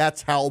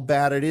 That's how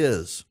bad it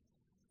is.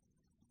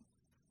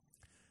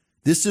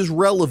 This is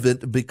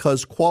relevant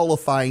because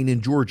qualifying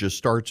in Georgia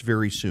starts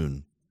very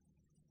soon.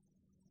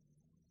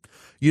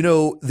 You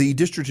know, the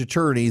district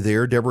attorney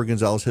there, Deborah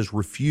Gonzalez, has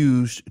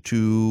refused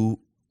to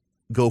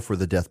go for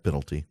the death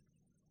penalty.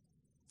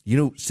 You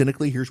know,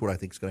 cynically, here's what I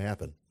think is going to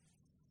happen.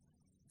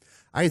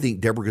 I think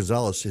Deborah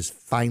Gonzalez has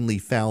finally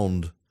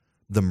found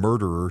the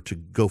murderer to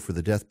go for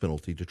the death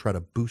penalty to try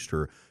to boost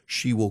her.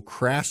 She will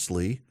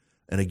crassly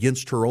and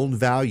against her own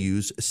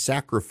values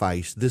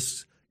sacrifice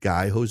this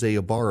guy, Jose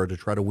Ibarra, to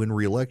try to win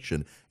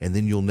re-election. And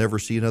then you'll never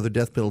see another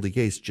death penalty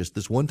case, just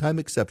this one-time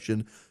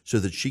exception so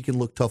that she can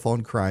look tough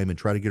on crime and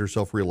try to get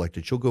herself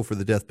reelected. She'll go for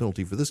the death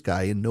penalty for this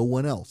guy and no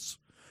one else.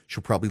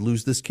 She'll probably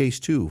lose this case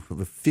too.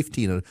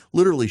 15,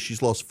 literally,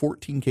 she's lost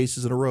 14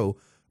 cases in a row,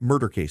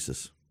 murder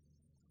cases.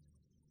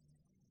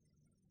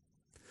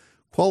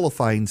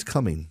 Qualifying's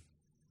coming.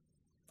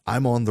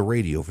 I'm on the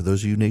radio. For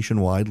those of you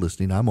nationwide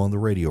listening, I'm on the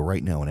radio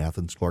right now in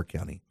Athens-Clarke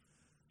County.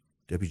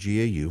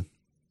 WGAU.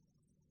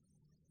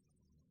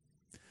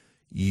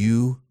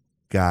 You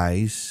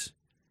guys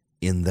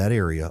in that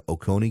area,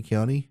 Oconee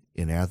County,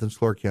 in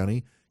Athens-Clarke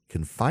County,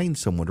 can find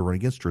someone to run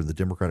against her in the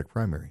Democratic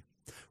primary.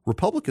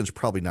 Republicans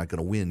probably not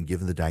going to win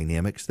given the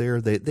dynamics there.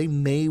 They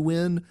may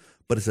win,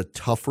 but it's a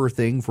tougher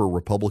thing for a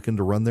Republican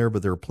to run there.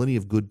 But there are plenty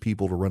of good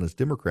people to run as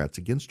Democrats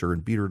against her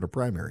and beat her in a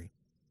primary.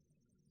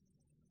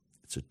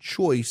 It's a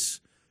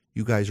choice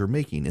you guys are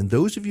making. And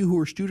those of you who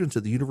are students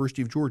at the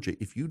University of Georgia,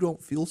 if you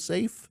don't feel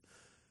safe,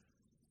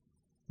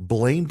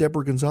 blame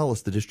Deborah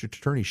Gonzalez, the district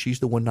attorney. She's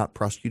the one not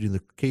prosecuting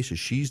the cases.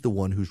 She's the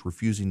one who's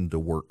refusing to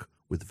work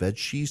with vets.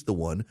 She's the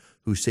one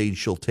who's saying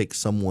she'll take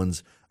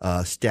someone's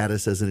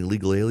status as an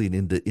illegal alien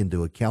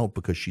into account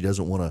because she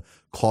doesn't want to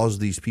cause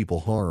these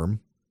people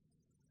harm.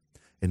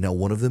 And now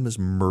one of them has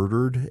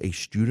murdered a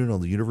student on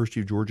the University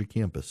of Georgia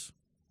campus.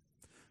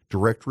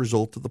 Direct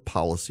result of the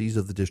policies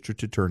of the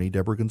district attorney,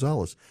 Deborah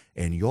Gonzalez.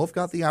 And y'all have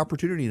got the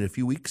opportunity in a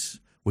few weeks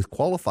with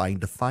qualifying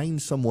to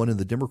find someone in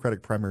the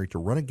Democratic primary to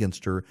run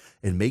against her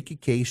and make a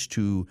case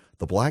to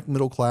the black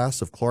middle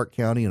class of Clarke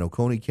County and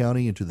Oconee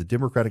County and to the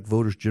Democratic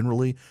voters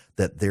generally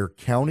that their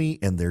county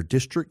and their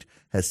district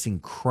has seen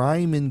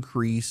crime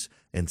increase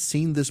and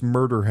seen this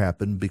murder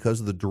happen because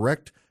of the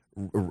direct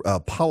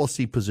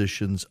policy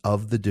positions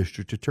of the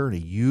district attorney.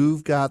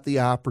 You've got the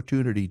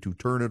opportunity to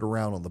turn it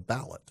around on the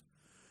ballot.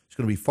 It's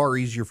going to be far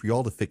easier for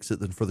y'all to fix it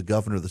than for the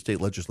governor of the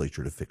state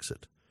legislature to fix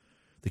it.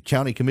 The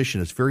county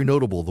commission, it's very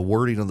notable, the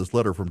wording on this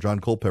letter from John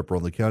Culpepper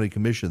on the county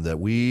commission that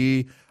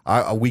we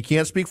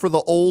can't speak for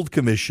the old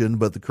commission,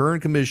 but the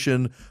current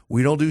commission,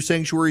 we don't do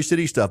sanctuary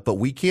city stuff, but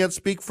we can't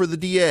speak for the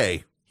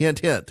DA. Hint,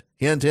 hint,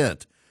 hint,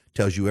 hint.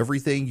 Tells you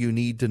everything you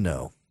need to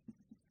know.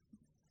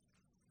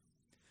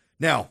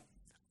 Now,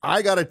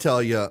 I got to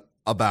tell you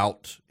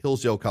about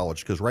Hillsdale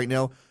College because right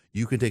now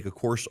you can take a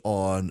course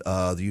on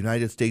the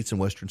United States and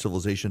Western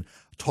civilization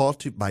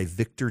taught by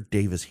Victor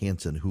Davis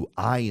Hanson, who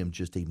I am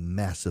just a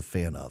massive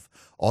fan of.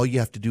 All you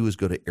have to do is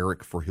go to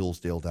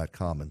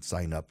erickforhillsdale.com and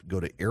sign up. Go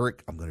to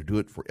Erick. I'm going to do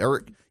it for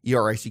Erick,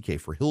 E-R-I-C-K,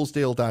 for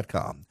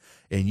Hillsdale.com.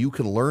 And you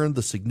can learn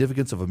the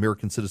significance of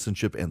American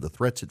citizenship and the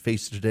threats it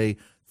faces today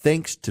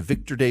thanks to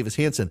Victor Davis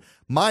Hanson.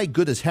 My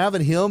goodness,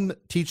 having him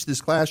teach this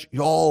class,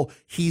 y'all,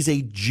 he's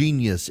a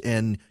genius,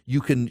 and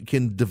you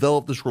can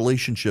develop this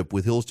relationship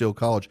with Hillsdale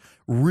College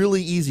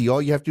really easy.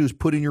 All you have to do is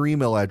put in your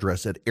email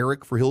address at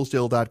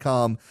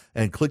erickforhillsdale.com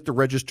and click the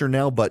register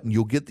now button.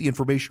 You'll get the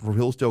information from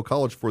Hillsdale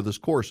College for this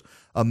course,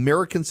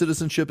 American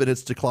Citizenship and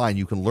Its Decline.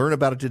 You can learn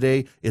about it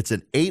today. It's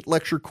an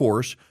 8-lecture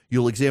course.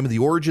 You'll examine the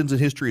origins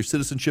and history of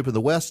citizenship in the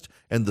West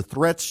and the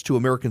threats to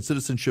American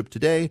citizenship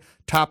today.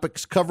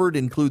 Topics covered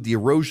include the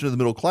erosion of the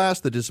middle class,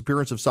 the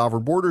disappearance of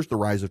sovereign borders, the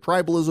rise of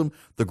tribalism,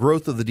 the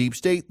growth of the deep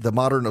state, the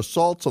modern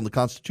assaults on the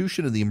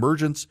Constitution, and the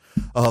emergence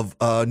of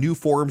new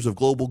forms of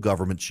global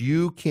governments.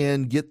 You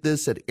can get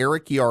this at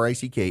Erick,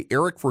 E-R-I-C-K,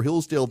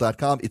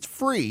 erickforhillsdale.com. It's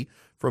free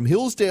from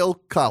Hillsdale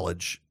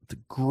College, the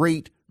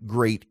great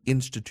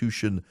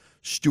institution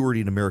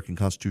stewarding American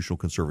constitutional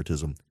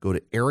conservatism. Go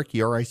to Erick,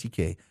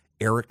 E-R-I-C-K,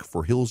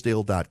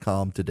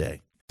 erickforhillsdale.com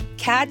today.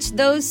 Catch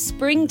those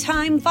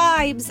springtime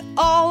vibes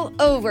all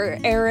over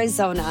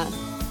Arizona.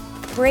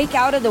 Break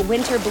out of the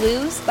winter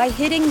blues by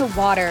hitting the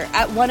water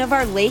at one of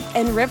our lake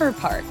and river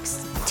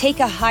parks. Take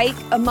a hike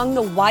among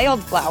the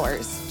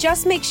wildflowers.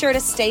 Just make sure to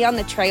stay on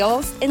the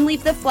trails and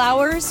leave the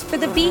flowers for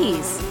the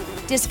bees.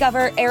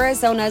 Discover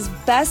Arizona's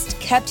best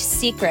kept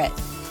secret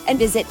and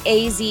visit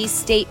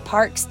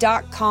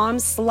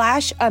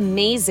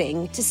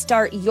azstateparks.com/amazing to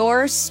start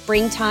your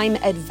springtime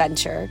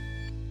adventure.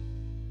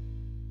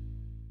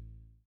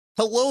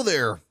 Hello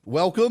there.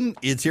 Welcome.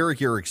 It's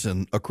Erick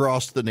Erickson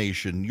across the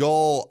nation.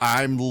 Y'all,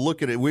 I'm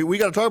looking at, we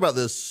got to talk about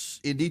this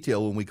in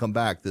detail when we come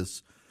back,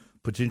 this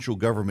potential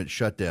government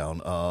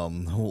shutdown.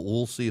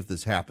 We'll see if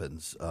this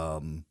happens.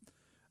 I'm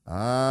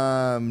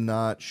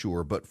not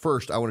sure. But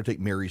first, I want to take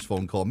Mary's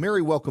phone call.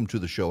 Mary, welcome to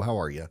the show. How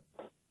are you?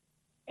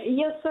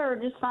 Yes, sir.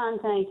 Just fine,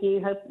 thank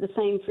you. Hope the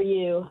same for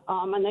you.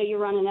 I know you're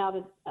running out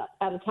of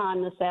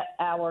time this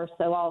hour,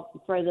 so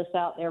I'll throw this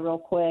out there real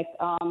quick.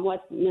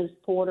 What Ms.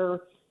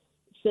 Porter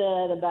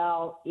said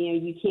about,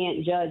 you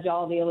can't judge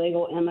all the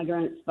illegal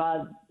immigrants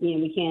by,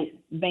 we can't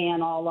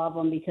ban all of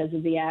them because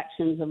of the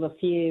actions of a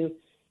few.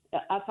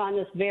 I find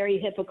this very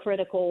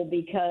hypocritical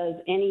because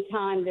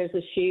anytime there's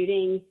a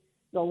shooting,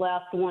 the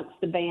left wants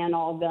to ban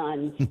all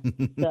guns.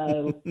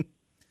 So.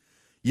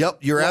 Yep,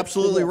 you're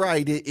absolutely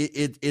right.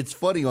 It's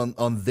funny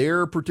on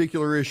their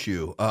particular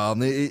issue.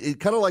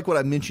 It kind of like what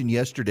I mentioned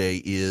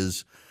yesterday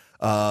is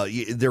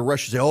they're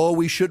rushing to say, oh,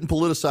 we shouldn't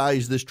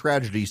politicize this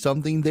tragedy,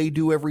 something they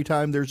do every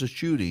time there's a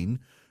shooting.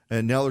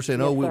 And now they're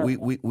saying,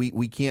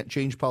 we can't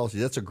change policy.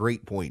 That's a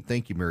great point.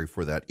 Thank you, Mary,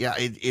 for that. Yeah,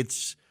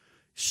 it's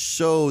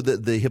so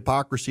the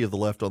hypocrisy of the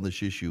left on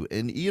this issue.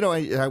 And,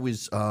 I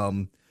was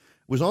on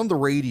the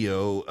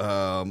radio,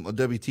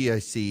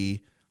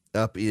 WTIC,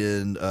 up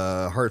in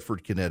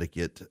Hartford,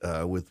 Connecticut,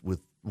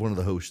 with one of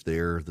the hosts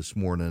there this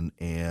morning,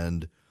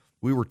 and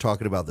we were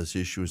talking about this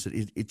issue. And said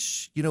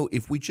it's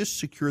if we just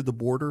secure the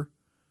border,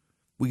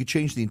 we could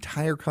change the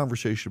entire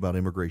conversation about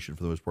immigration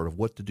for the most part, of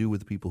what to do with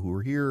the people who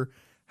are here,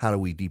 how do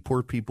we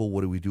deport people, what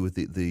do we do with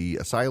the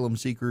asylum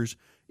seekers.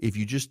 If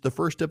you just, the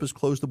first step is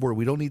close the border.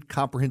 We don't need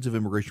comprehensive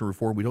immigration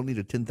reform. We don't need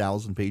a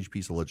 10,000-page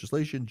piece of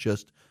legislation.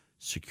 Just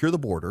secure the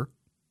border,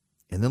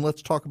 and then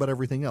let's talk about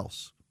everything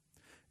else.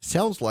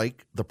 Sounds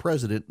like the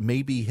president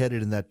may be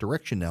headed in that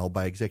direction now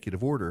by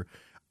executive order.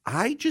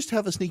 I just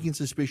have a sneaking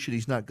suspicion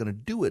he's not going to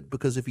do it,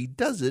 because if he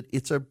does it,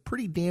 it's a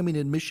pretty damning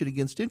admission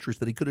against interest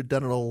that he could have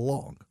done it all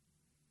along.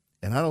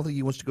 And I don't think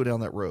he wants to go down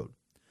that road.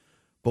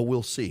 But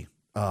we'll see.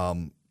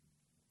 We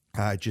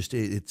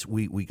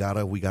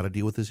gotta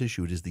deal with this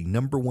issue. It is the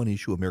number one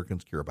issue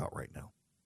Americans care about right now.